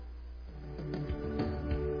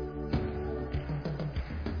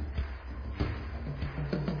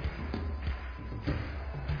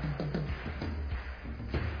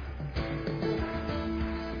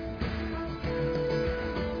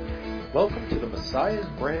Welcome to the Messiah's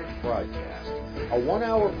Branch broadcast, a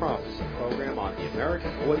one-hour prophecy program on the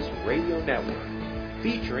American Voice Radio Network,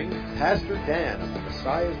 featuring Pastor Dan of the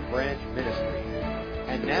Messiah's Branch Ministry.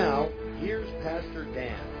 And now, here's Pastor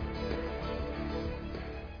Dan.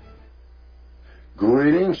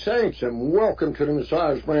 Greetings, saints, and welcome to the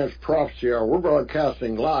Messiah's Branch Prophecy Hour. We're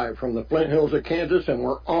broadcasting live from the Flint Hills of Kansas, and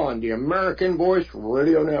we're on the American Voice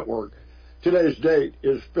Radio Network. Today's date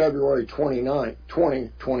is February 29,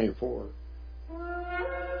 2024.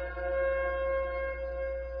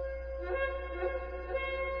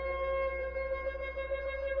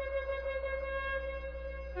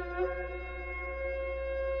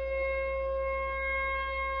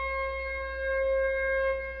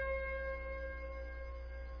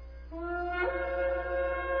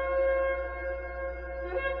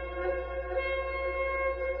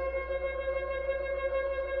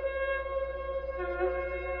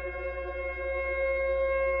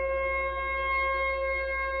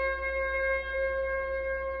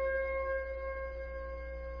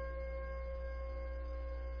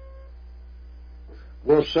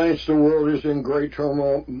 Well, saints, the world is in great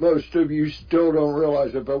turmoil. Most of you still don't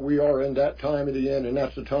realize it, but we are in that time of the end, and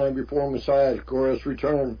that's the time before Messiah's glorious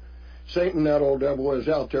return. Satan, that old devil, is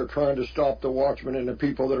out there trying to stop the watchmen and the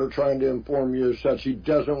people that are trying to inform you as such. He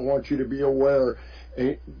doesn't want you to be aware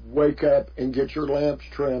and wake up and get your lamps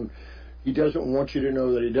trimmed. He doesn't want you to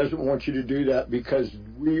know that. He doesn't want you to do that because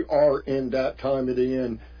we are in that time of the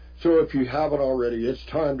end. So if you haven't already, it's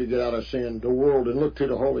time to get out of sin, the world, and look to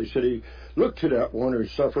the holy city. Look to that one who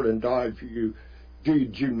suffered and died for you.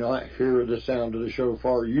 Did you not hear the sound of the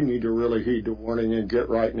shofar? You need to really heed the warning and get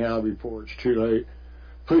right now before it's too late.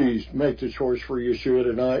 Please make the choice for Yeshua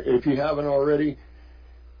tonight. If you haven't already,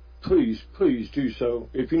 please do so.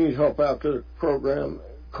 If you need help after the program,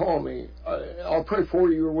 call me. I'll pray for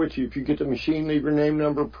you or with you. If you get the machine, leave your name,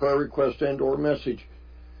 number, prayer request, and or message.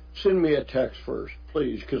 Send me a text first,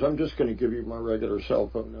 please, because I'm just going to give you my regular cell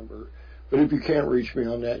phone number. But if you can't reach me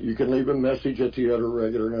on that, you can leave a message at the other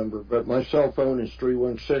regular number. But my cell phone is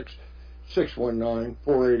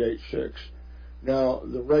 316-619-4886. Now,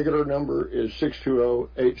 the regular number is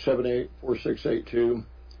 620-878-4682.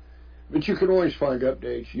 But you can always find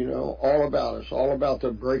updates, all about us, all about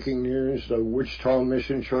the breaking news, the Wichita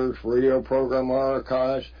Mission Church radio program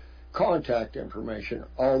archives, contact information.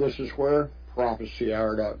 All this is where?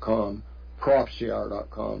 ProphecyHour.com.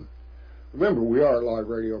 ProphecyHour.com. Remember, we are a live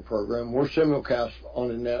radio program. We're simulcast on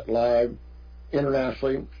the net live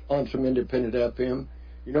internationally on some independent FM.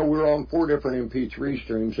 We're on 4 different MP3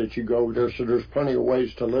 streams that you go there, so there's plenty of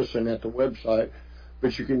ways to listen at the website.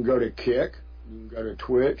 But you can go to Kick, you can go to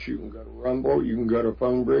Twitch, you can go to Rumble, you can go to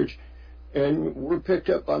PhoneBridge. And we're picked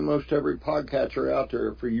up by most every podcatcher out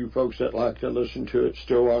there for you folks that like to listen to it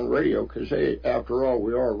still on radio, because, hey, after all,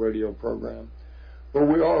 we are a radio program. But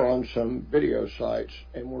we are on some video sites,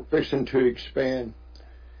 and we're fixing to expand.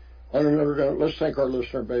 On another note, let's thank our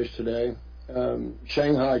listener base today.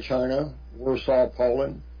 Shanghai, China, Warsaw,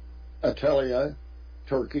 Poland, Atelier,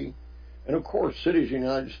 Turkey, and, of course, cities in the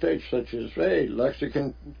United States such as,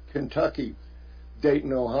 Lexington, Kentucky,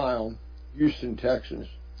 Dayton, Ohio, Houston, Texas.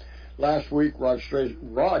 Last week,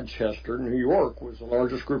 Rochester, New York, was the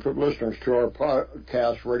largest group of listeners to our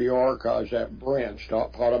podcast radio archives at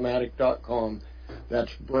branch.podomatic.com.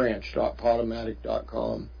 That's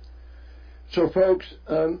branch.podomatic.com. So, folks,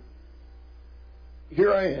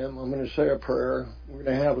 here I am. I'm going to say a prayer. We're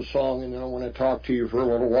going to have a song, and then I want to talk to you for a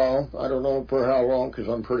little while. I don't know for how long because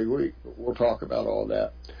I'm pretty weak, but we'll talk about all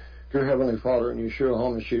that. Dear Heavenly Father, in Yeshua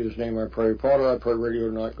HaMashiach's name I pray. Father, I pray radio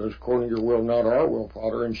tonight goes according to your will, not our will,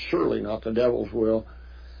 Father, and surely not the devil's will.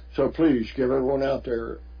 So please give everyone out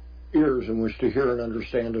there ears in which to hear and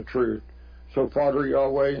understand the truth. So, Father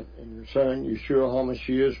Yahweh, in your Son, Yeshua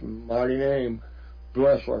HaMashiach's mighty name,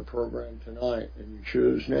 bless our program tonight. In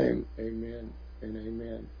Yeshua's name, amen and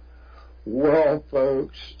amen. Well,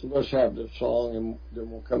 folks, let's have this song, and then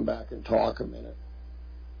we'll come back and talk a minute.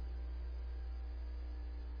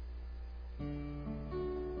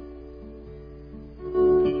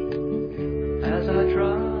 As I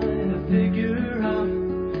try to figure out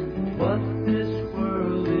what this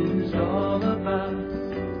world is all about,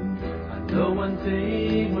 I know one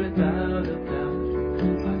thing without a doubt: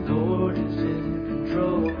 my Lord is in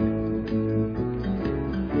control.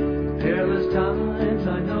 Perilous times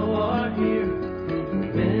I know are here,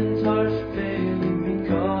 men's hearts failing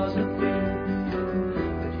because of fear.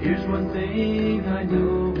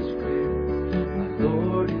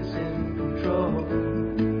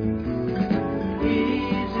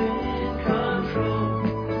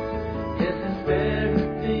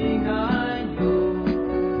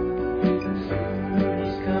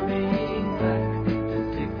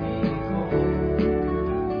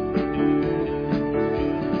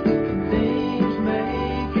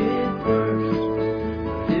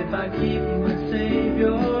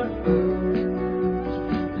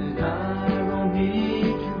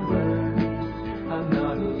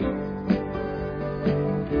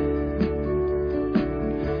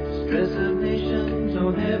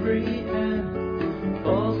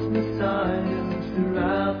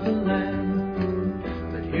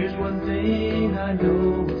 thing I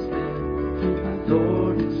know is that my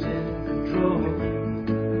Lord is in control.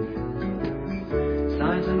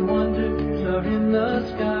 Signs and wonders are in the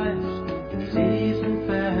skies. Disease and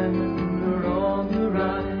famine are on the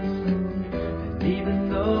rise. And even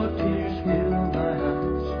though tears fill my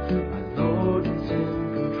eyes, my Lord is in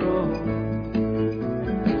control.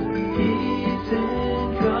 He's in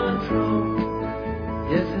control.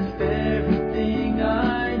 Yes, it's everything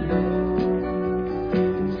I know.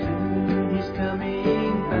 Soon He's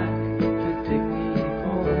coming back to take me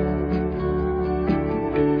home.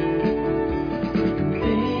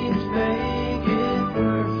 Things may get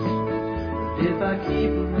worse, but if I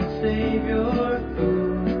keep my Savior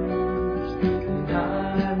first, then I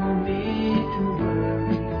won't need to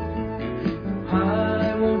worry. I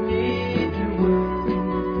won't need to worry.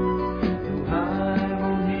 No, I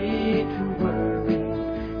won't need to worry.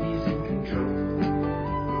 He's in control.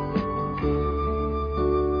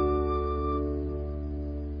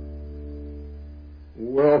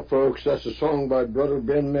 Well, folks, that's a song by Brother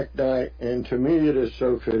Ben McKnight, and to me it is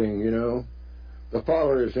so fitting, you know. The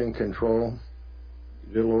Father is in control.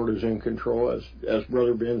 The Lord is in control, as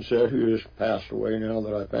Brother Ben said, who has passed away now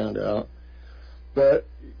that I found out. But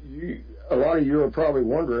a lot of you are probably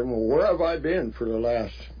wondering, well, where have I been for the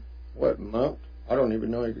last, month? I don't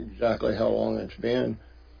even know exactly how long it's been.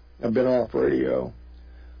 I've been off radio.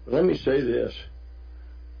 But let me say this.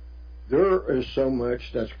 There is so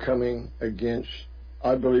much that's coming against,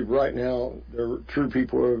 I believe right now, the true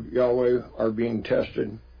people of Yahweh are being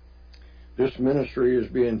tested. This ministry is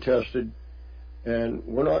being tested. And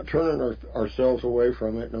we're not turning ourselves away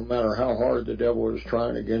from it, no matter how hard the devil is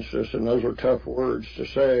trying against us. And those are tough words to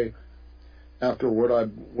say after what I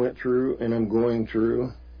went through and I'm going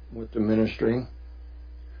through with the ministry.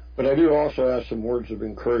 But I do also have some words of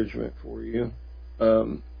encouragement for you.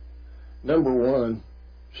 Number one,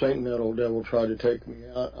 Satan, that old devil, tried to take me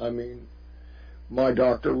out. I mean, my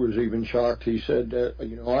doctor was even shocked. He said that,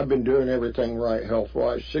 I've been doing everything right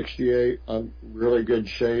health-wise. 68, I'm really good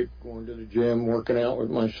shape, going to the gym, working out with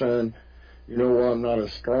my son. I'm not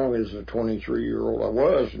as strong as the 23-year-old I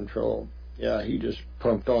was until, he just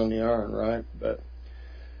pumped on the iron, right? But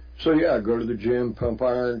so, go to the gym, pump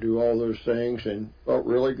iron, do all those things, and felt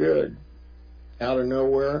really good. Out of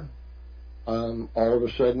nowhere, all of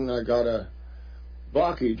a sudden, I got a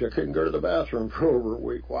blockage. I couldn't go to the bathroom for over a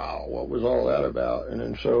week. Wow, what was all that about? And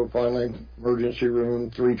then so finally, emergency room,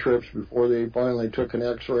 3 trips before they finally took an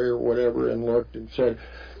x-ray or whatever and looked and said,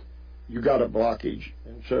 you got a blockage.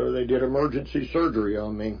 And so they did emergency surgery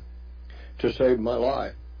on me to save my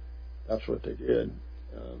life. That's what they did.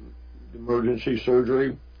 The emergency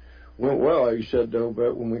surgery went well, he said, though,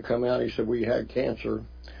 but when we come out, he said we had cancer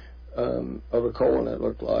of the colon, it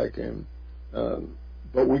looked like. And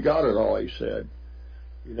but we got it all, he said.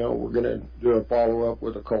 We're going to do a follow-up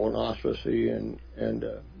with a colonoscopy, and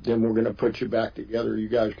then we're going to put you back together. You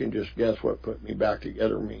guys can just guess what put me back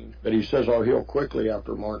together means. But he says I'll heal quickly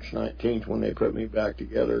after March 19th when they put me back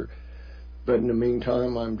together. But in the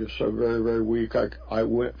meantime, I'm just so very, very weak. I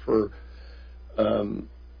went for something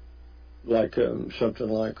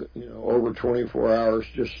like, over 24 hours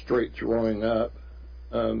just straight throwing up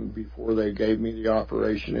before they gave me the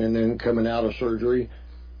operation. And then coming out of surgery,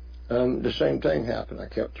 the same thing happened. I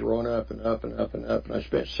kept throwing up and up and up and up, and I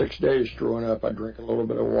spent 6 days throwing up. I'd drink a little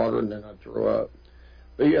bit of water, and then I'd throw up.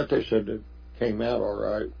 But yet they said it came out all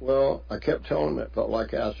right. Well, I kept telling them it felt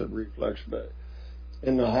like acid reflux, but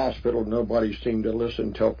in the hospital, nobody seemed to listen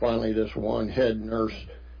until finally this one head nurse,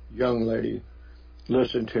 young lady,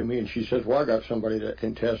 listened to me, and she says, well, I got somebody that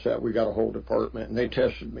can test that. We got a whole department. And they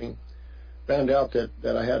tested me, found out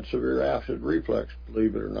that I had severe acid reflux,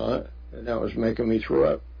 believe it or not, and that was making me throw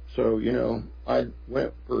up. So, I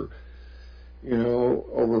went for,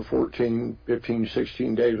 over 14, 15,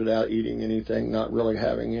 16 days without eating anything, not really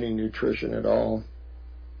having any nutrition at all.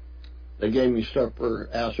 They gave me stuff for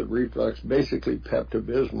acid reflux, basically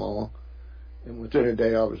Pepto-Bismol, and within a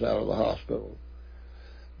day I was out of the hospital.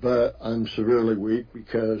 But I'm severely weak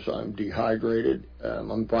because I'm dehydrated.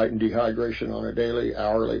 I'm fighting dehydration on a daily,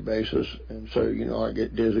 hourly basis, and so, I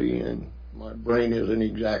get dizzy and my brain isn't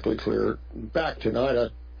exactly clear. In fact,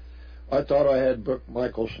 tonight I thought I had booked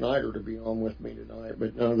Michael Snyder to be on with me tonight,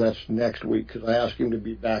 but no, that's next week because I asked him to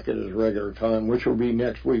be back at his regular time, which will be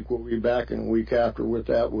next week. We'll be back in a week after with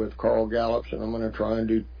that with Carl Gallups, and I'm going to try and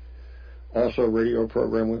do also a radio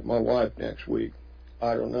program with my wife next week.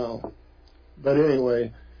 I don't know. But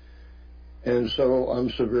anyway, and so I'm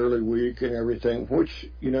severely weak and everything, which,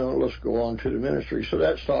 let's go on to the ministry. So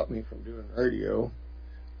that stopped me from doing radio,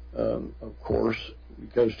 of course,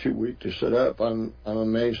 because too weak to sit up. I'm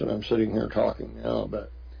amazed that I'm sitting here talking now,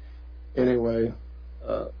 but anyway,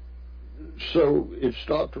 so it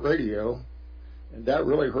stopped radio, and that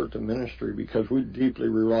really hurt the ministry because we deeply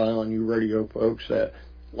rely on you radio folks that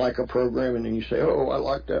like a program, and then you say, oh, I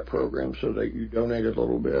like that program, so that you donate a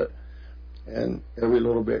little bit, and every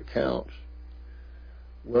little bit counts.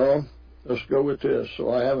 Well, let's go with this.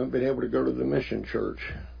 So I haven't been able to go to the mission church.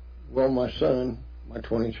 Well, my son, my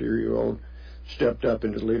 23-year-old, stepped up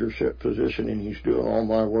into leadership position, and he's doing all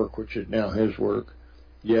my work, which is now his work.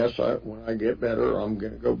 Yes, when I get better, I'm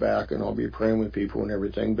going to go back, and I'll be praying with people and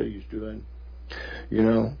everything, but he's doing,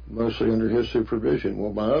 mostly under his supervision.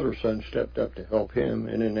 Well, my other son stepped up to help him,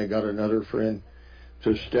 and then they got another friend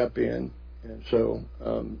to step in. And so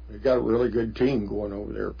they got a really good team going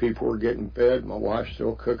over there. People are getting fed. My wife's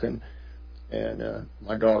still cooking, and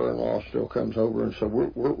my daughter-in-law still comes over, and so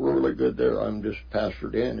we're really good there. I'm just Pastor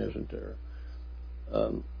Dan isn't there.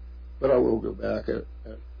 But I will go back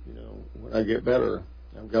when I get better.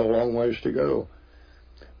 I've got a long ways to go.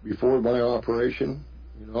 Before my operation,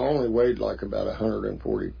 I only weighed like about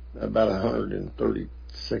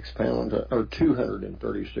 136 pounds, or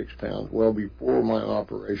 236 pounds. Well, before my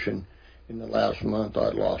operation, in the last month,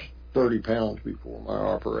 I'd lost 30 pounds before my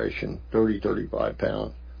operation, 35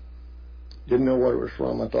 pounds. Didn't know what it was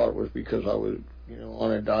from. I thought it was because I was,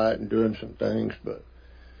 on a diet and doing some things, but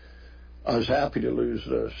I was happy to lose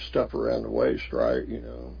the stuff around the waist, right?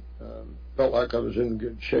 Felt like I was in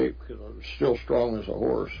good shape because I was still strong as a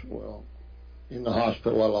horse. Well, in the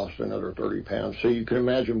hospital, I lost another 30 pounds. So you can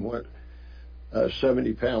imagine what a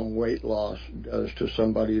 70-pound weight loss does to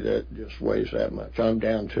somebody that just weighs that much. I'm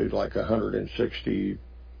down to like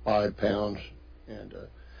 165 pounds. And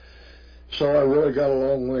so I really got a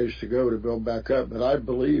long ways to go to build back up. But I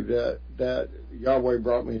believe that Yahweh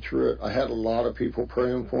brought me through it. I had a lot of people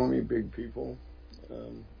praying for me, big people.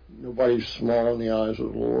 Nobody's small in the eyes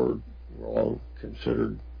of the Lord. We're all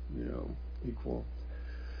considered, equal.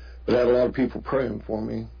 But I had a lot of people praying for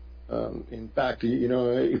me. In fact,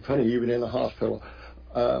 it's funny, even in the hospital,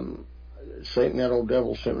 Satan, that old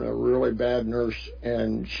devil, sent me a really bad nurse,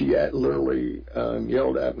 and she literally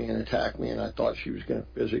yelled at me and attacked me, and I thought she was going to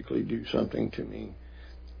physically do something to me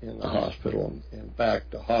in the hospital. In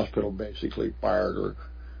fact, the hospital basically fired her,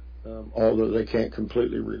 although they can't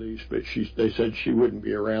completely release, but they said she wouldn't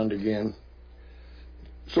be around again.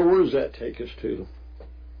 So where does that take us to?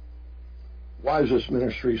 Why is this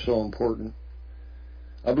ministry so important?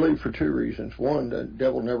 I believe for two reasons. One, the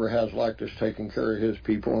devil never has liked us taking care of his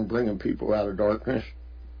people and bringing people out of darkness.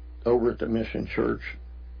 Over at the Mission Church,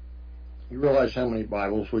 you realize how many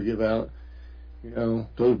Bibles we give out?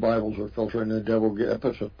 Those Bibles are filtering. The devil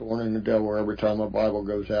puts a thorn in the devil every time a Bible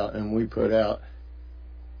goes out, and we put out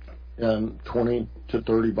 20 to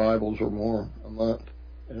 30 Bibles or more a month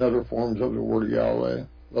and other forms of the Word of Yahweh,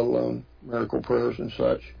 let alone miracle prayers and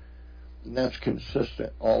such. And that's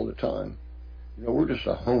consistent all the time. We're just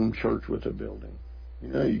a home church with a building.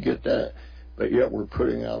 You get that. But yet we're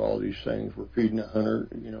putting out all these things. We're feeding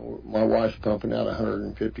 100, my wife's pumping out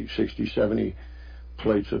 150, 60, 70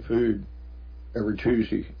 plates of food every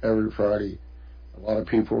Tuesday, every Friday. A lot of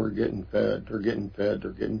people are getting fed. They're getting fed.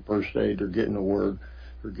 They're getting first aid. They're getting the Word.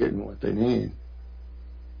 They're getting what they need.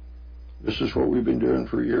 This is what we've been doing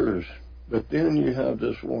for years. But then you have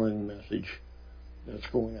this warning message that's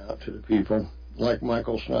going out to the people. Like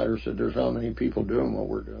Michael Snyder said, there's not many people doing what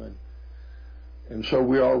we're doing. And so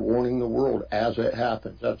we are warning the world as it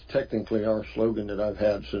happens. That's technically our slogan that I've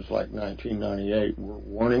had since like 1998. We're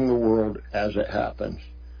warning the world as it happens.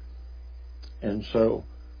 And so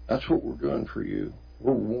that's what we're doing for you.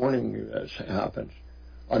 We're warning you as it happens.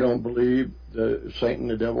 I don't believe that Satan,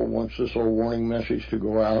 the devil, wants this old warning message to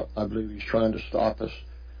go out. I believe he's trying to stop us.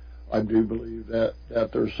 I do believe that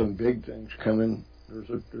there's some big things coming.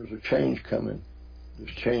 There's a change coming.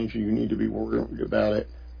 This change, you need to be worried about it,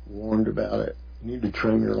 warned about it. You need to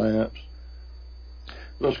trim your lamps.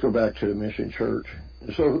 Let's go back to the Mission Church.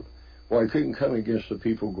 And so, I couldn't come against the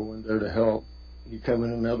people going there to help. You come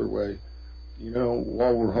in another way.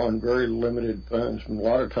 While we're on very limited funds, and a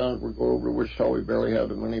lot of times we go over to Wichita, we barely have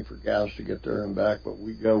the money for gas to get there and back, but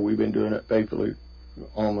we go. We've been doing it faithfully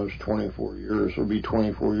almost 24 years. It'll be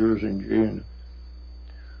 24 years in June.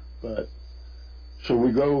 But so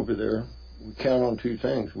we go over there. We count on two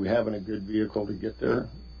things. We having a good vehicle to get there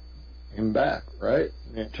and back, right?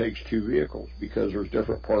 And it takes two vehicles because there's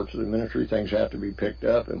different parts of the ministry. Things have to be picked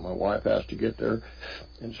up, and my wife has to get there.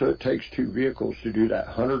 And so it takes two vehicles to do that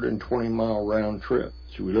 120-mile round trip.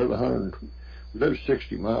 So we live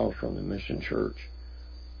 60 miles from the Mission Church.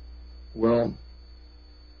 Well,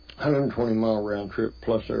 120-mile round trip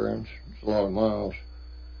plus errands. It's a lot of miles.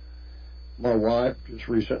 my wife just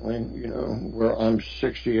recently, you know, where I'm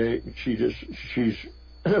 68, she's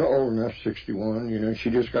old enough, 61, you know, she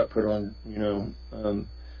just got put on, you know,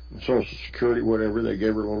 Social Security, whatever. They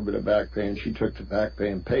gave her a little bit of back pay, and she took the back pay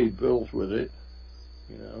and paid bills with it,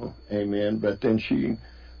 you know, amen. But then she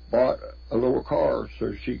bought a little car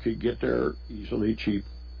so she could get there easily, cheap,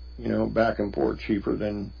 you know, back and forth, cheaper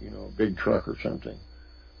than, you know, a big truck or something.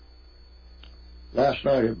 Last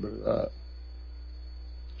night it blew up.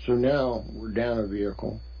 So now we're down a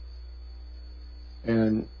vehicle.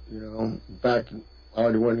 And, you know, in fact, I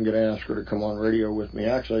wasn't going to ask her to come on radio with me.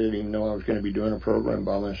 Actually, I didn't even know I was going to be doing a program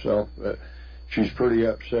by myself, but she's pretty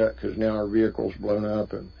upset because now our vehicle's blown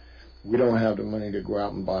up and we don't have the money to go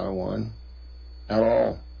out and buy one at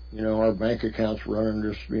all. You know, our bank account's running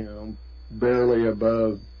just, you know, barely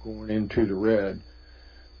above going into the red.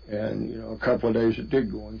 And, you know, a couple of days it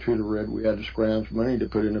did go into the red. We had to scrounge money to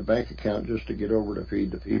put in a bank account just to get over to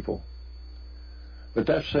feed the people. But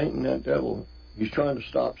that's Satan, that devil. He's trying to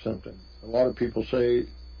stop something. A lot of people say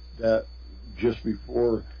that just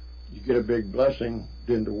before you get a big blessing,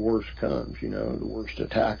 then the worst comes, you know, the worst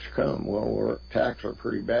attacks come. Well, our attacks are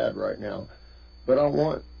pretty bad right now. But I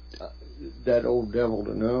want that old devil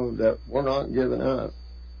to know that we're not giving up.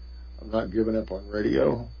 I'm not giving up on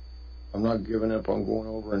radio. I'm not giving up on going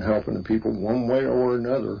over and helping the people one way or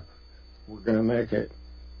another. We're going to make it.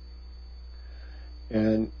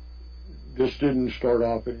 And this didn't start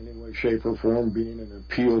off in any way, shape, or form being an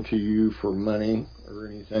appeal to you for money or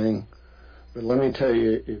anything. But let me tell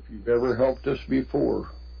you, if you've ever helped us before,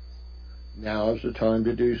 now is the time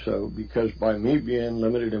to do so, because by me being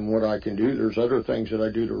limited in what I can do, there's other things that I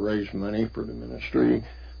do to raise money for the ministry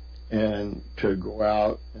and to go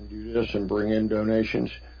out and do this and bring in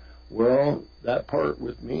donations. Well, that part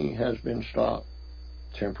with me has been stopped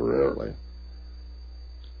temporarily.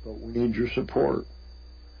 But we need your support.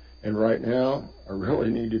 And right now, I really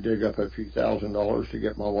need to dig up a few $1,000s to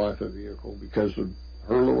get my wife a vehicle because of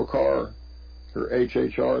her little car, her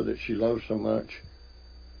HHR that she loves so much,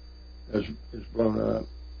 is blown up.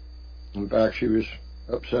 In fact, she was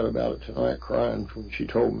upset about it tonight, crying when she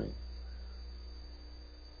told me.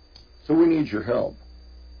 So we need your help.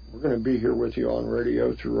 We're going to be here with you on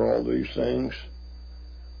radio through all these things.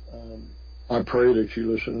 I pray that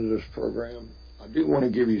you listen to this program. I do want to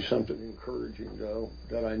give you something encouraging, though,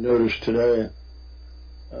 that I noticed today.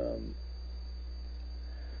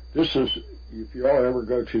 This is, if you all ever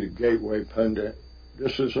go to the Gateway Pundit,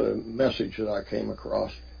 this is a message that I came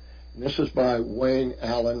across. And this is by Wayne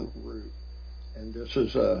Allen Root. And this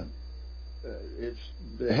is it's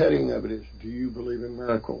the heading of it is, Do You Believe in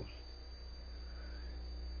Miracles?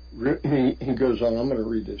 He goes on, I'm going to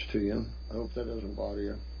read this to you. I hope that doesn't bother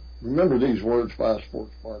you. Remember these words by a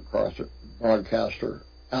sports broadcaster,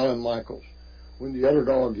 Alan Michaels. When the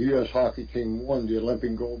underdog U.S. hockey team won the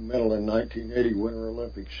Olympic gold medal in 1980 Winter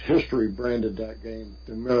Olympics, history branded that game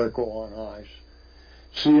the miracle on ice.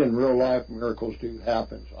 See, in real life, miracles do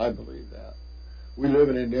happen. I believe that. We live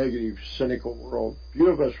in a negative, cynical world. Few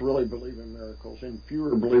of us really believe in miracles, and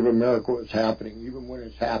fewer believe a miracle is happening, even when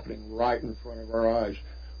it's happening right in front of our eyes.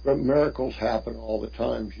 But miracles happen all the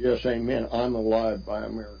time. Yes, amen. I'm alive by a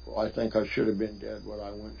miracle. I think I should have been dead what I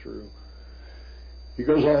went through. He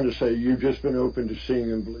goes on to say, you've just been open to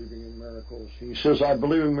seeing and believing in miracles. He says, I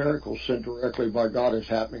believe in miracles sent directly by God is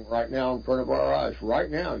happening right now in front of our eyes. Right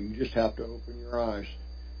now, you just have to open your eyes.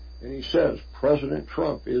 And he says, President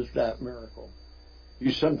Trump is that miracle.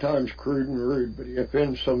 He's sometimes crude and rude, but he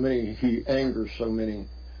offends so many, he angers so many.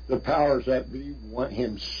 The powers that be want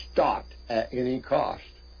him stopped at any cost.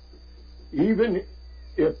 Even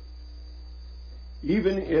if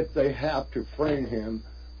they have to frame him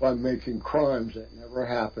by making crimes that never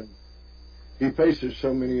happened. He faces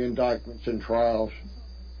so many indictments and trials.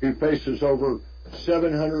 He faces over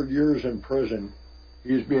 700 years in prison.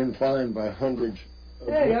 He's being fined by hundreds of...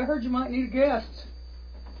 Hey, I heard you might need a guest.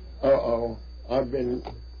 Uh-oh. I've been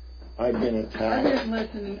attacked.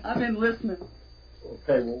 I've been listening.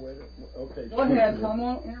 Okay, well, wait. Okay. Go ahead, I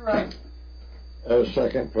won't interrupt. A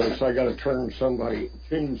second, folks. I got to tune somebody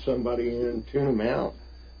in, tune them out.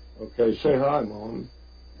 Okay, say hi, Mom.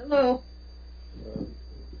 Hello.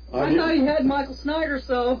 I thought you had Michael Snyder,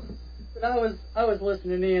 but I was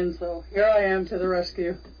listening in, so here I am to the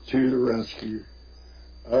rescue. To the rescue.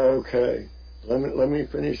 Okay. Let me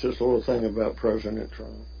finish this little thing about President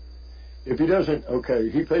Trump. If he doesn't,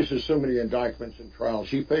 he faces so many indictments and trials.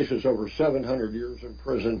 He faces over 700 years in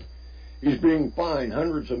prison. He's being fined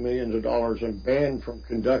hundreds of millions of dollars and banned from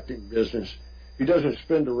conducting business. If he doesn't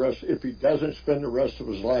spend the rest of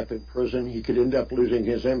his life in prison, he could end up losing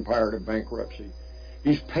his empire to bankruptcy.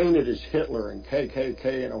 He's painted as Hitler and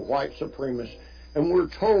KKK and a white supremacist, and we're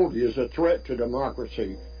told he is a threat to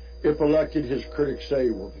democracy. If elected, his critics say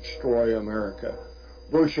he will destroy America.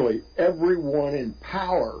 Virtually everyone in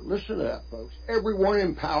power, listen to that, folks, everyone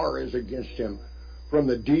in power is against him, from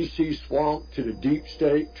the D.C. swamp to the deep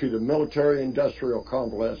state to the military-industrial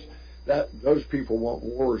complex. Those people want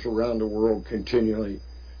wars around the world continually.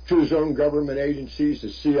 To his own government agencies, the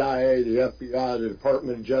CIA, the FBI, the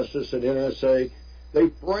Department of Justice, and NSA, they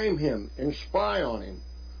frame him and spy on him.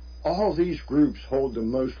 All these groups hold the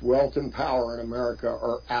most wealth and power in America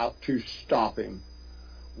are out to stop him.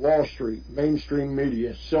 Wall Street, mainstream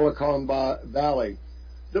media, Silicon Valley,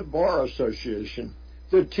 the Bar Association,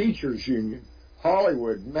 the Teachers Union,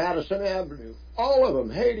 Hollywood, Madison Avenue, all of them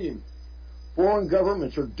hate him. Foreign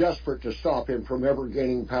governments are desperate to stop him from ever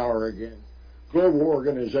gaining power again. Global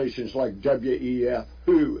organizations like WEF,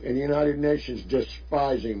 WHO, and the United Nations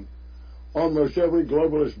despise him. Almost every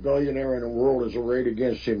globalist billionaire in the world is arrayed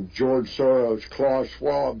against him. George Soros, Klaus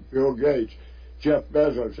Schwab, Bill Gates, Jeff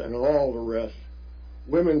Bezos, and all the rest.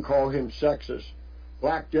 Women call him sexist.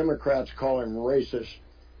 Black Democrats call him racist.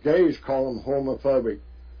 Gays call him homophobic.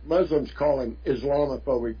 Muslims call him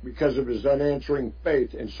Islamophobic because of his unanswering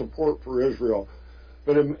faith and support for Israel.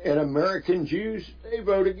 And American Jews, they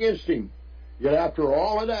vote against him. Yet after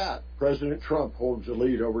all of that, President Trump holds the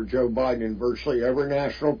lead over Joe Biden in virtually every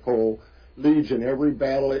national poll, leads in every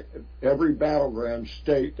battleground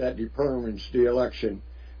state that determines the election,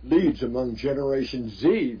 leads among Generation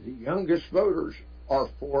Z, the youngest voters are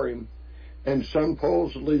for him, and some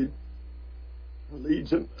polls leads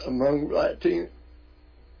among Latino.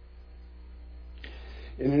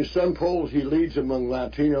 And in some polls, he leads among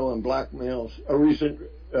Latino and black males. A recent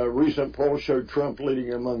poll showed Trump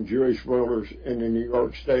leading among Jewish voters in the New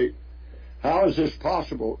York State. How is this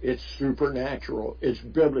possible? It's supernatural. It's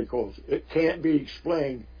biblical. It can't be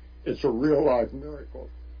explained. It's a real-life miracle.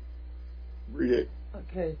 Read it.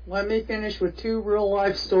 Okay, let me finish with two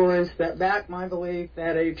real-life stories that back my belief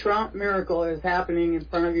that a Trump miracle is happening in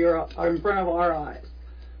front of our eyes.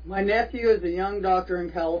 My nephew is a young doctor in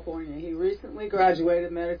California. He recently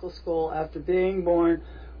graduated medical school after being born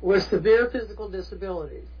with severe physical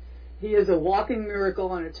disabilities. He is a walking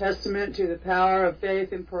miracle and a testament to the power of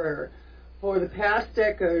faith and prayer. For the past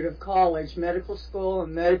decade of college, medical school,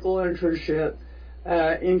 and medical internship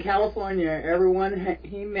in California, everyone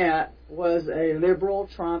he met was a liberal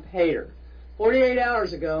Trump hater. 48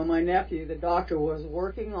 hours ago, my nephew, the doctor, was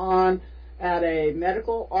working at a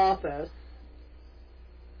medical office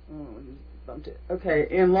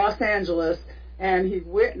in Los Angeles, and he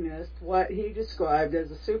witnessed what he described as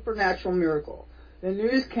a supernatural miracle. The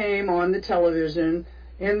news came on the television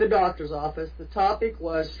in the doctor's office. The topic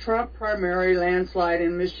was Trump primary landslide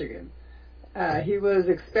in Michigan. He was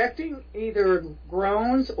expecting either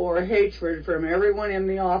groans or hatred from everyone in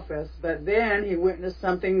the office, but then he witnessed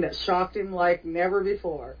something that shocked him like never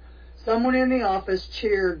before. Someone in the office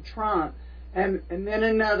cheered Trump, and then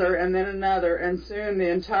another, and soon the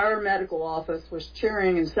entire medical office was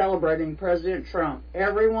cheering and celebrating President Trump.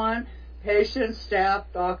 Everyone, patients,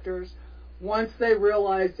 staff, doctors, once they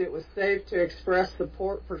realized it was safe to express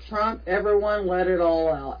support for Trump, everyone let it all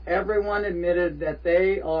out. Everyone admitted that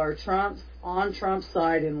they are on Trump's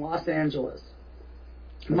side in Los Angeles.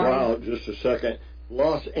 Wow, just a second.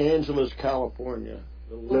 Los Angeles, California,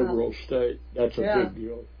 the liberal state. That's a big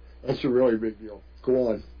deal. That's a really big deal. Go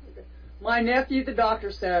on. My nephew, the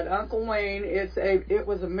doctor, said, Uncle Wayne, it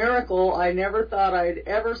was a miracle. I never thought I'd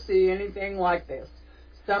ever see anything like this.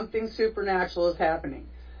 Something supernatural is happening.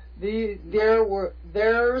 There's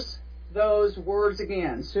those words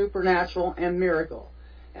again, supernatural and miracle.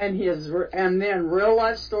 And then real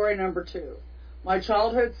life story number 2. My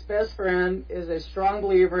childhood's best friend is a strong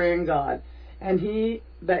believer in God, and he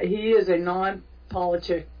is a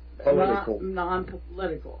non-political.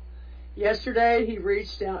 Yesterday, he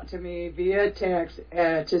reached out to me via text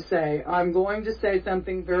to say, I'm going to say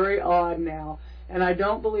something very odd now, and I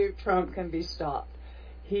don't believe Trump can be stopped.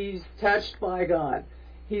 He's touched by God.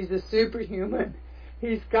 He's a superhuman.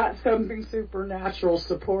 He's got something supernatural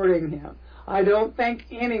supporting him. I don't think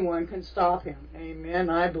anyone can stop him. Amen.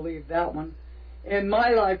 I believe that one. In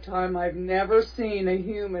my lifetime, I've never seen a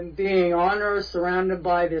human being on earth surrounded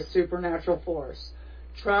by this supernatural force.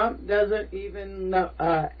 Trump doesn't even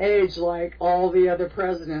age like all the other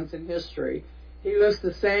presidents in history. He looks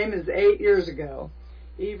the same as 8 years ago.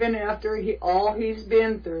 Even after all he's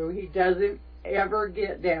been through, he doesn't ever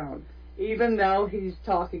get down. Even though he's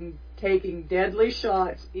taking deadly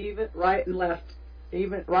shots, even right and left.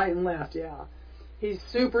 He's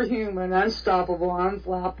superhuman, unstoppable,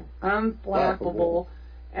 unflappable,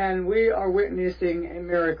 and we are witnessing a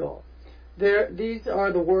miracle. These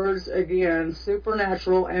are the words again,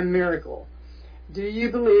 supernatural and miracle. Do you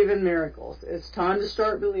believe in miracles? It's time to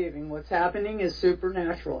start believing. What's happening is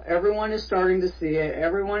supernatural. Everyone is starting to see it.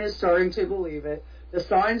 Everyone is starting to believe it. The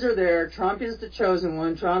signs are there. Trump is the chosen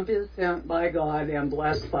one. Trump is sent by God and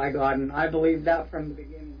blessed by God, and I believe that from the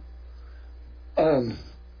beginning.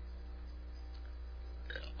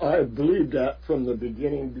 I believe that from the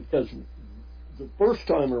beginning because the first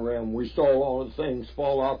time around we saw all the things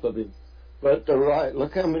fall off of him. But they're right.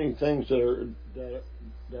 Look how many things that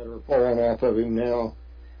are falling off of him now.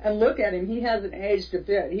 And look at him. He hasn't aged a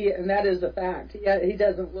bit. And that is a fact. He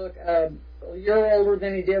doesn't look a year older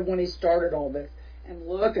than he did when he started all this. And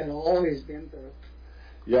look at all he's been through.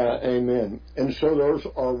 Yeah, amen. And so those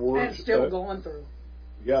are words. And still going through.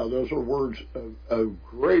 Yeah, those are words of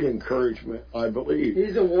great encouragement, I believe.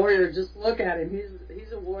 He's a warrior. Just look at him.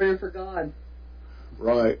 He's a warrior for God.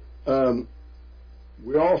 Right.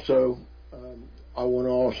 We also, I want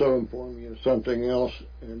to also inform you of something else,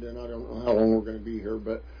 and then I don't know how long we're going to be here,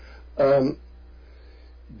 but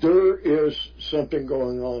there is something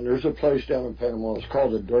going on. There's a place down in Panama. It's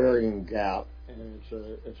called the Darien Gap, and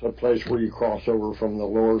it's a place where you cross over from the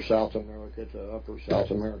lower South America to upper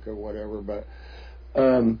South America, whatever, but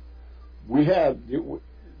there's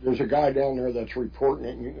a guy down there that's reporting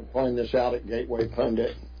it, and you can find this out at Gateway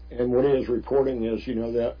Pundit. And what he is reporting is,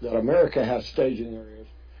 that America has staging areas,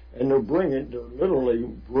 and they're literally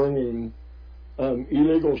bringing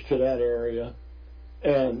illegals to that area,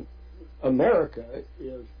 and America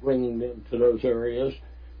is bringing them to those areas,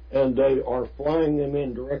 and they are flying them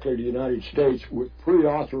in directly to the United States with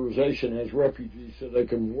pre-authorization as refugees so they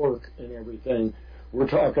can work and everything. We're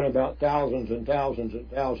talking about thousands and thousands and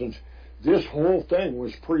thousands. This whole thing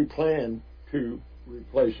was pre-planned to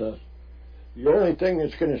replace us. The only thing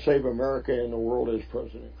that's going to save America and the world is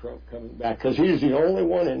President Trump coming back, because he's the only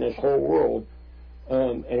one in this whole world.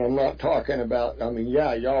 And I'm not talking about,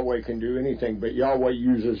 Yahweh can do anything, but Yahweh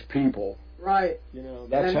uses people. Right.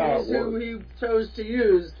 That's and how it works. who he chose to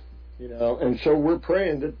use. And so we're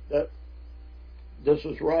praying that this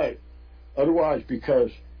is right. Otherwise,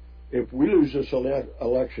 because if we lose this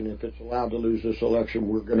election, if it's allowed to lose this election,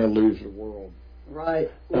 we're going to lose the world. Right.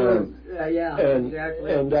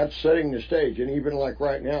 Exactly. And that's setting the stage. And even like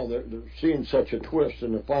right now, they're seeing such a twist.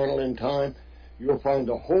 In the final end time, you'll find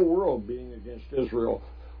the whole world being against Israel.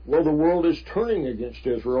 Well, the world is turning against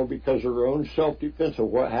Israel because of their own self-defense of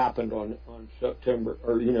what happened on September,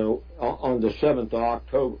 or, on the 7th of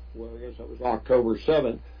October. Well, I guess that was October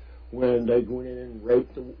 7th. When they went in and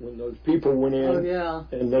raped when those people went in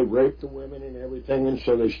and they raped the women and everything, and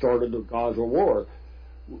so they started the Gaza war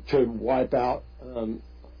to wipe out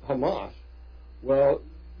Hamas. Well,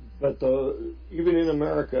 but even in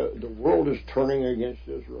America, the world is turning against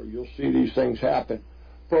Israel. You'll see these things happen.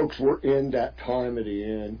 Folks, we're in that time of the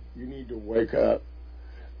end. You need to wake up.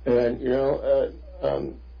 And,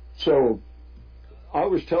 so I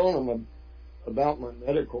was telling them about my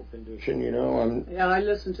medical condition, I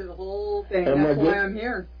listened to the whole thing. That's why I'm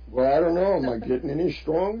here. Well, I don't know. Am I getting any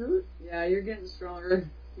stronger? Yeah, you're getting stronger.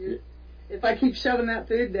 If I keep shoving that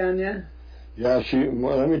food down you. Yeah,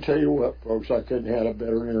 let me tell you what, folks, I couldn't have a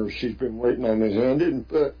better nurse. She's been waiting on me handed,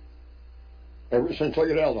 but ever since I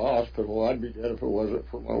got out of the hospital, I'd be dead if it wasn't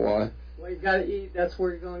for my wife. Well, you got to eat. That's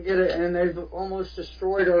where you're going to get it, and they've almost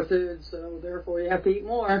destroyed our food, so therefore you have to eat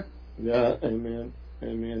more. Yeah, amen.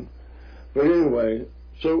 But anyway,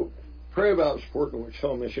 so pray about supporting the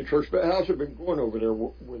Wichita Mission Church. But how's it been going over there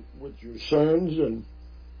with your sons and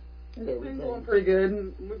everything? It's been going pretty good.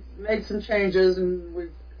 And we've made some changes, and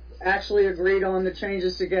we've actually agreed on the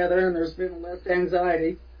changes together, and there's been less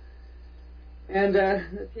anxiety. And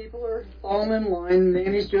the people are falling in line.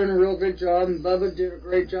 Manny's doing a real good job, and Bubba did a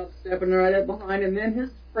great job stepping right up behind. And then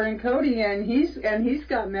his friend Cody, and he's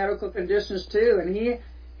got medical conditions too, and he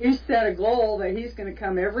set a goal that he's going to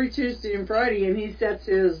come every Tuesday and Friday, and he sets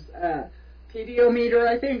his pediometer,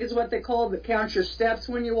 I think is what they call it, that counts your steps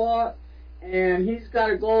when you walk. And he's got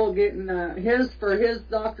a goal of getting his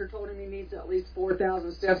doctor told him he needs at least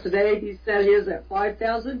 4,000 steps a day. He set his at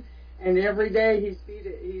 5,000, and every day he's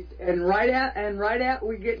feeding. Right at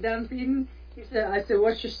we get done feeding, I said,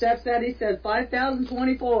 what's your steps at? He said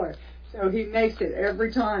 5,024. So he makes it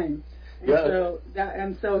every time.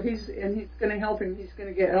 And so he's going to help him. He's going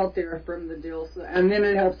to get out there from the deal. So, and then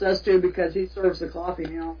it helps us too because he serves the coffee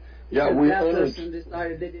now. Yeah, that person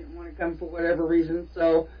decided they didn't want to come for whatever reason.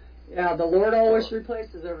 So, yeah, the Lord always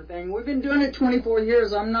replaces everything. We've been doing it 24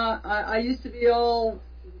 years. I used to be all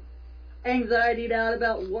anxietied out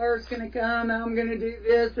about where it's going to come, how I'm going to do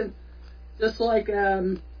this, and just like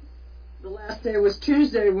the last day was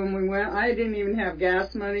Tuesday when we went. I didn't even have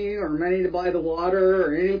gas money or money to buy the water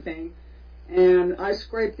or anything. And I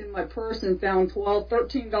scraped in my purse and found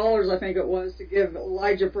 $13 I think it was, to give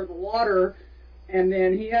Elijah for the water. And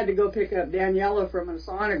then he had to go pick up Daniela from a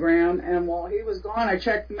sonogram. And while he was gone, I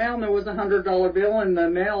checked the mail, and there was a $100 bill in the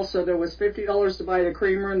mail. So there was $50 to buy the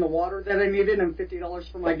creamer and the water that I needed, and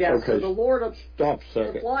 $50 for my gas. Okay. So the Lord Stop a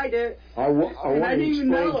second. applied it. I want to explain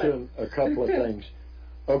to it. him a couple of things.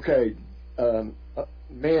 Okay,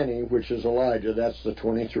 Manny, which is Elijah, that's the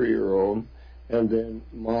 23-year-old, and then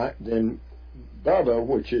Bubba,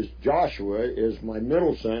 which is Joshua, is my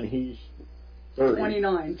middle son. He's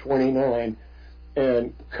 29.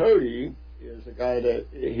 And Cody is the guy that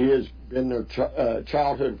he has been a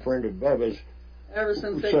childhood friend of Bubba's. Ever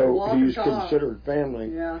since they could walk he's and talk. considered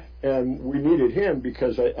family. Yeah. And we needed him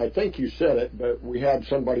because I think you said it, but we had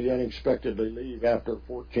somebody unexpectedly leave after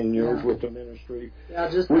 14 years with the ministry,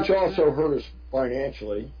 which also hurt us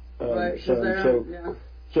financially. Right.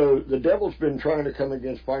 So the devil's been trying to come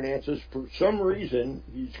against finances. For some reason,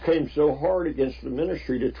 he's came so hard against the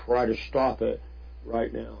ministry to try to stop it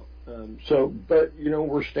right now. But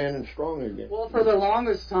we're standing strong again. Well, for the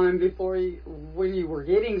longest time when you were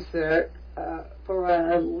getting sick, for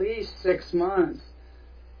at least 6 months,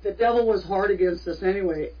 the devil was hard against us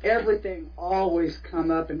anyway. Everything always come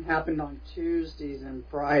up and happened on Tuesdays and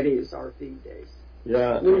Fridays, our feed days.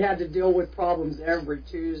 Yeah. We had to deal with problems every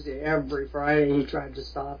Tuesday, every Friday. He tried to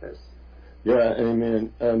stop us. Yeah,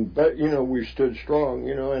 amen. But we stood strong.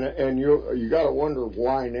 And you got to wonder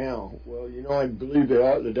why now. Well, I believe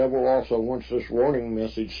the devil also wants this warning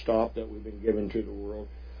message stopped that we've been given to the world.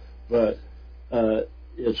 But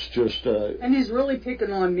it's just. And he's really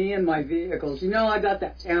picking on me and my vehicles. I got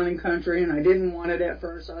that Town and Country, and I didn't want it at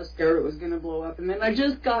first. I was scared it was going to blow up, and then I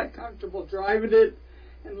just got comfortable driving it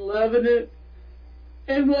and loving it.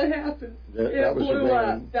 And what happened? It blew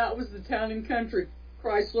up. That was the Town and Country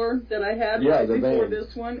Chrysler that I had before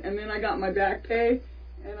this one, and then I got my back pay,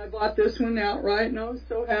 and I bought this one outright, and I was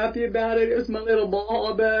so happy about it. It was my little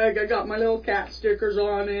ball bag. I got my little cat stickers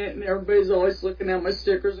on it, and everybody's always looking at my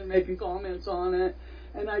stickers and making comments on it.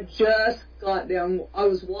 And I just got down. I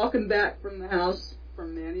was walking back from the house,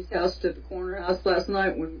 from Manny's house to the corner house last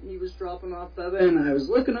night when he was dropping off of it, and I was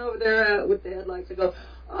looking over there with the headlights. I go,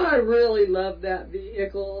 I really love that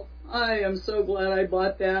vehicle. I am so glad I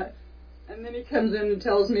bought that. And then he comes in and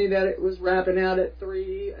tells me that it was wrapping out at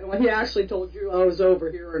 3. Well, he actually told you I was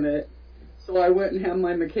overhearing it. So I went and had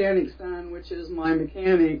my mechanic's son, which is my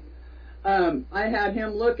mechanic. I had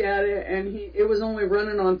him look at it, and it was only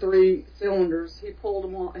running on 3 cylinders. He pulled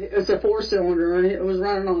them all. It's a 4-cylinder, and it was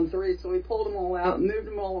running on 3. So he pulled them all out and moved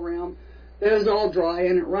them all around. It was all dry,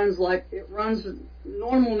 and it runs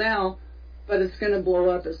normal now. But it's going to blow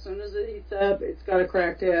up as soon as it heats up. It's got a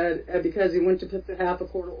cracked head because he went to put the half a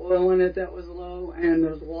quart of oil in it that was low, and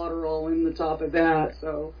there's water all in the top of that.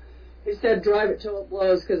 So he said drive it till it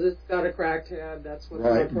blows because it's got a cracked head. That's what's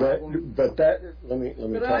my problem. But let me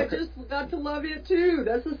But I just got to love it too.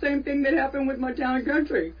 That's the same thing that happened with my Town and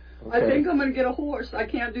Country. Okay. I think I'm going to get a horse. I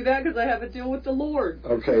can't do that because I have a deal with the Lord.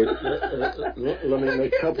 Okay, let me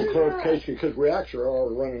make a couple clarifications because we actually are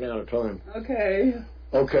running out of time.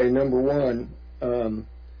 Okay, number one,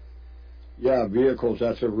 vehicles,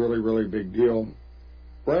 that's a really, really big deal.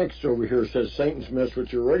 Frank's over here says, Satan's messed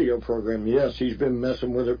with your radio program. Yes, he's been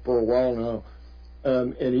messing with it for a while now.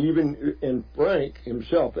 And Frank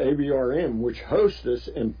himself, ABRM, which hosts this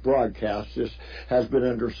and broadcasts this, has been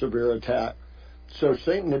under severe attack. So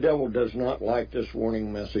Satan the devil does not like this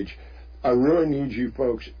warning message. I really need you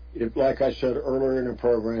folks, like I said earlier in the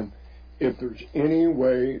program, if there's any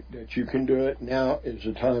way that you can do it, now is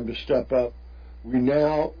the time to step up. We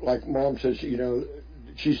now, like Mom says,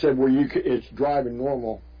 she said, it's driving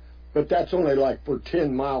normal. But that's only like for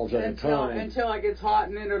 10 miles at a time. Until it gets hot,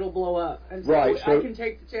 and then it'll blow up. And so right. I can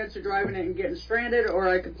take the chance of driving it and getting stranded, or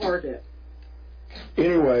I can park it.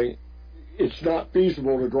 Anyway, it's not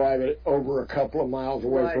feasible to drive it over a couple of miles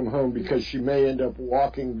away from home because she may end up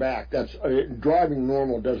walking back. Driving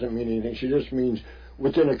normal doesn't mean anything. She just means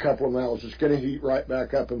within a couple of miles, it's going to heat right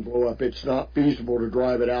back up and blow up. It's not feasible to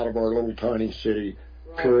drive it out of our little tiny city,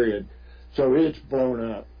 period. So it's blown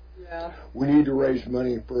up. Yeah. We need to raise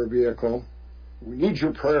money for a vehicle. We need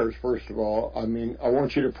your prayers, first of all. I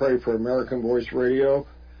want you to pray for American Voice Radio.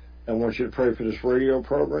 I want you to pray for this radio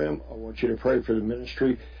program. I want you to pray for the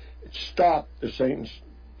ministry. Stop the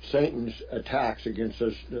Satan's attacks against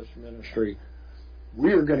this ministry.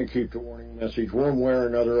 We are going to keep the warning message one way or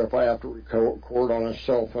another. If I have to record on a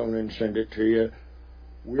cell phone and send it to you,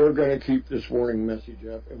 we're going to keep this warning message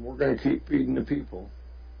up, and we're going to keep feeding the people.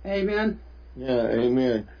 Amen. Yeah,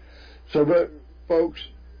 amen. So, but folks,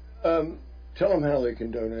 tell them how they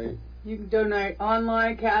can donate. You can donate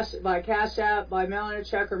online, by Cash App, by mailing a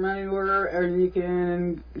check or money order, or you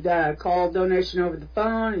can call donation over the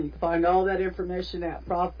phone, and you can find all that information at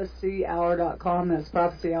prophecyhour.com. That's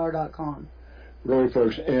prophecyhour.com. Really,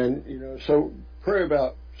 folks, and, so pray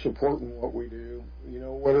about supporting what we do,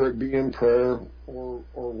 whether it be in prayer or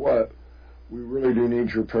what. We really do need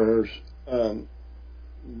your prayers.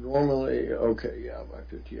 Normally, okay, yeah, by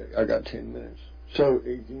 58. I got 10 minutes. So,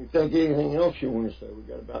 can you think anything else you want to say? We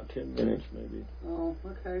got about 10 minutes, maybe. Oh,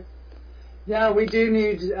 okay. Yeah, we do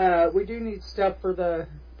need stuff for the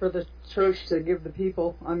church to give the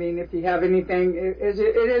people. I mean, if you have anything, it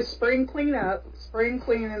is spring cleanup, spring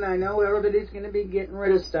cleaning. I know everybody's going to be getting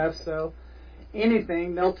rid of stuff, so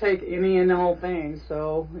anything, they'll take any and all things.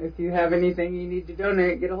 So if you have anything you need to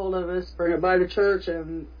donate, get a hold of us, bring it by the church,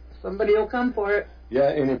 and somebody will come for it. Yeah,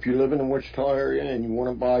 and if you live in the Wichita area and you want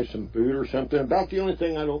to buy some food or something, about the only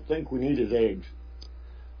thing I don't think we need is eggs.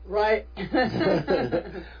 Right.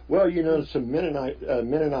 Well, some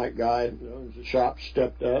Mennonite guy who owns the shop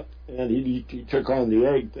stepped up, and he took on the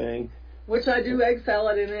egg thing. Which I do egg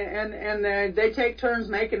salad in it, and they take turns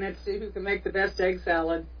making it to see who can make the best egg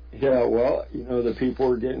salad. Yeah, well, the people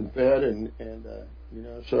are getting fed, and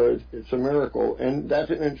so it's a miracle, and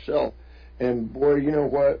that's in itself. And boy, you know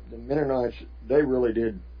what? The Mennonites, they really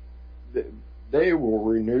did. They will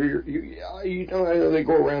renew your. I know they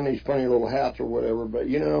go around these funny little hats or whatever, but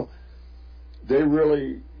they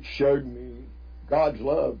really showed me God's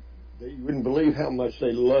love. You wouldn't believe how much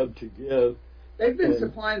they love to give. They've been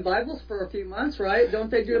supplying Bibles for a few months, right? Don't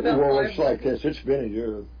they do about 5 Well, Bibles? it's like this. It's been a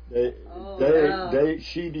year.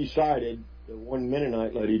 She decided. The one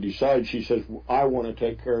Mennonite lady decided. She says, "I want to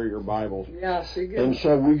take care of your Bibles." Yeah, she gets. And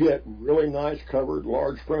so we get really nice covered,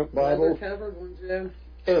 large print Bibles. Covered ones, yeah.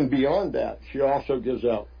 And beyond that, she also gives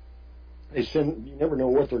out. They send. You never know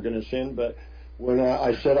what they're going to send, but when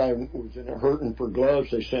I said I was hurting for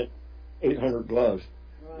gloves, they sent 800 gloves.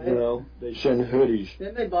 Right. They send hoodies.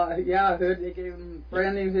 Then they bought, they gave them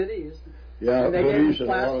brand new hoodies. Yeah, and they hoodies gave them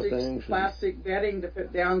and a lot of things. Plastic bedding to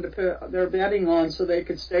put their bedding on so they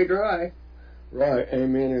could stay dry. Right,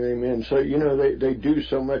 amen and amen. So they do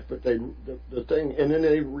so much, but the thing, and then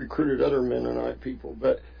they recruited other Mennonite people,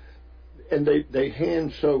 and they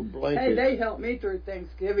hand sew blankets. Hey, they helped me through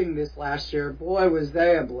Thanksgiving this last year. Boy, was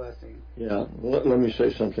they a blessing. Yeah, let me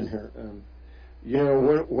say something here.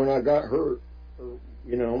 When I got hurt,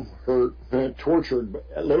 tortured, but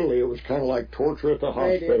literally it was kind of like torture at the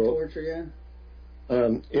hospital. They did torture,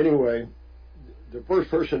 yeah. Anyway, the first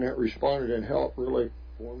person that responded and helped really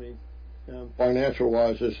for me,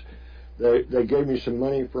 financial-wise, is they gave me some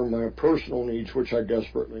money for my personal needs, which I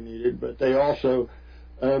desperately needed, but they also,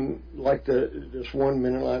 like this one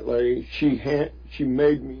Mennonite lady, she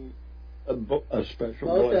made me a special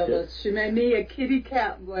Both blanket. of us. She made me a kitty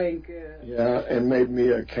cat blanket. Yeah, and made me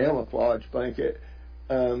a camouflage blanket.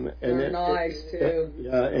 They're nice, too.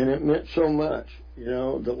 And it meant so much,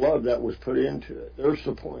 the love that was put into it. There's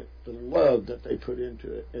the point, the love that they put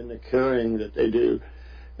into it and the caring that they do.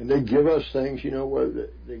 And they give us things,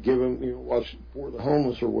 they give them, what's for the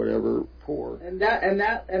homeless or whatever, poor. And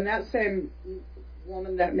that same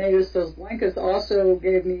woman that made us those blankets also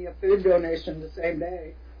gave me a food donation the same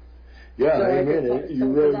day. Yeah, so amen. You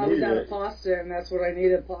really I was needed out it. of pasta, and that's what I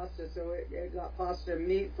needed, pasta. So it got pasta and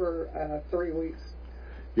meat for 3 weeks.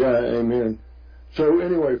 Yeah, amen. So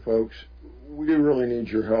anyway, folks, we do really need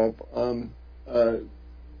your help.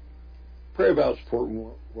 Pray about supporting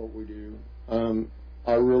what we do.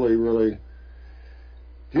 I really, really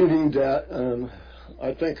do need that.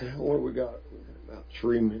 I think, what we got? About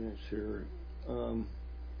 3 minutes here.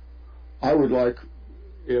 I would like,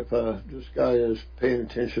 if this guy is paying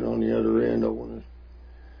attention on the other end, I want to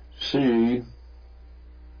see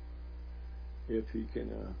if he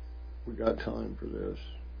can, we got time for this.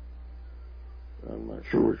 I'm not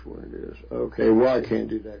sure which one it is. Okay, well, I can't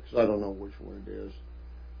do that because I don't know which one it is.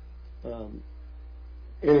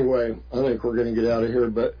 Anyway, I think we're going to get out of here.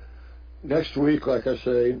 But next week, like I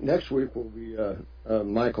say, next week will be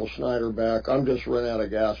Michael Snyder back. I'm just run out of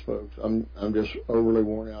gas, folks. I'm just overly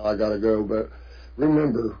worn out. I got to go. But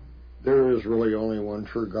remember, there is really only one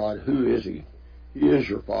true God. Who is He? He is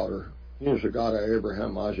your Father. He is the God of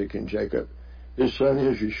Abraham, Isaac, and Jacob. His Son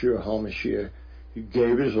is Yeshua HaMashiach. He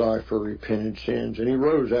gave His life for repented sins, and He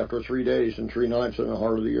rose after 3 days and 3 nights in the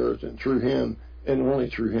heart of the earth. And through Him, and only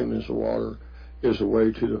through Him, is the water, is the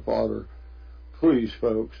way to the Father. Please,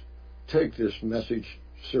 folks, take this message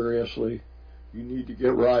seriously. You need to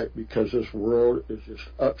get right, because this world is just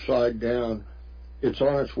upside down. It's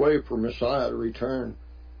on its way for Messiah to return.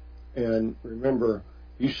 And remember,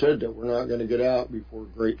 He said that we're not going to get out before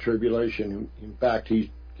great tribulation. In fact,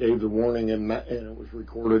 he gave the warning, and it was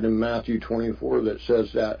recorded in Matthew 24 that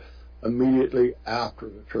says that immediately after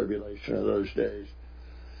the tribulation of those days.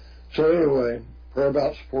 So anyway, pray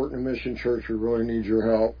about supporting the mission church. We really need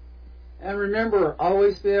your help. And remember,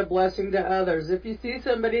 always be a blessing to others. If you see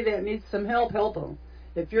somebody that needs some help, help them.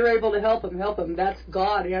 If you're able to help them, help them. That's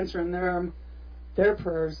God answering their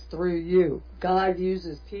prayers through you. God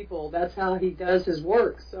uses people. That's how He does His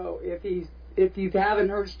work. So if you have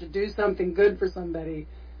an urge to do something good for somebody,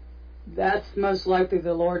 that's most likely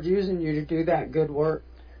the Lord using you to do that good work.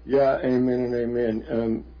 Yeah, amen and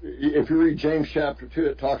amen. If you read James chapter 2,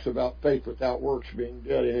 it talks about faith without works being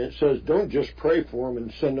dead. And it says, don't just pray for them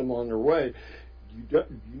and send them on their way. You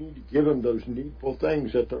need to give them those needful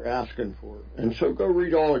things that they're asking for. And so go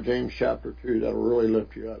read all of James chapter 2. That'll really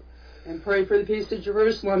lift you up. And pray for the peace of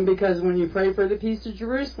Jerusalem, because when you pray for the peace of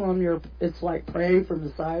Jerusalem, it's like praying for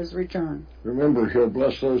Messiah's return. Remember, He'll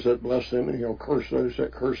bless those that bless them, and He'll curse those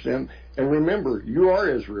that curse them. And remember, you are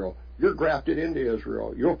Israel. You're grafted into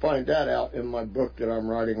Israel. You'll find that out in my book that I'm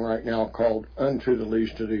writing right now called Unto the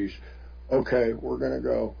Least of These. Okay, we're going to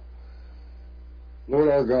go. Lord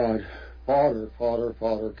our God, Father,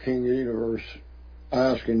 King of the universe, I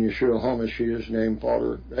ask in Yeshua HaMashiach's name,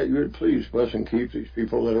 Father, that you would please bless and keep these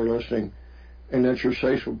people that are listening, and that your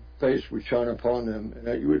face would shine upon them, and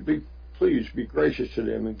that you would please be gracious to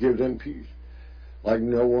them and give them peace like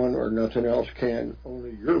no one or nothing else can.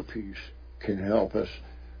 Only your peace can help us.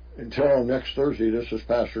 Until next Thursday, this is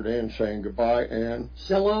Pastor Dan saying goodbye and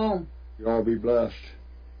Shalom. You all be blessed.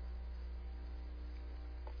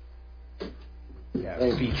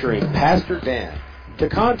 Featuring Pastor Dan. To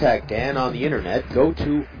contact Dan on the internet, go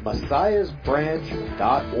to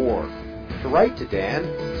messiahsbranch.org. To write to Dan,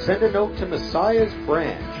 send a note to Messiah's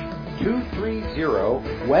Branch,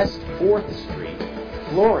 230 West 4th Street,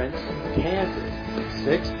 Florence, Kansas,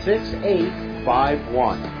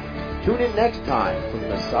 66851. Tune in next time for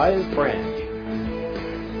Messiah's Branch.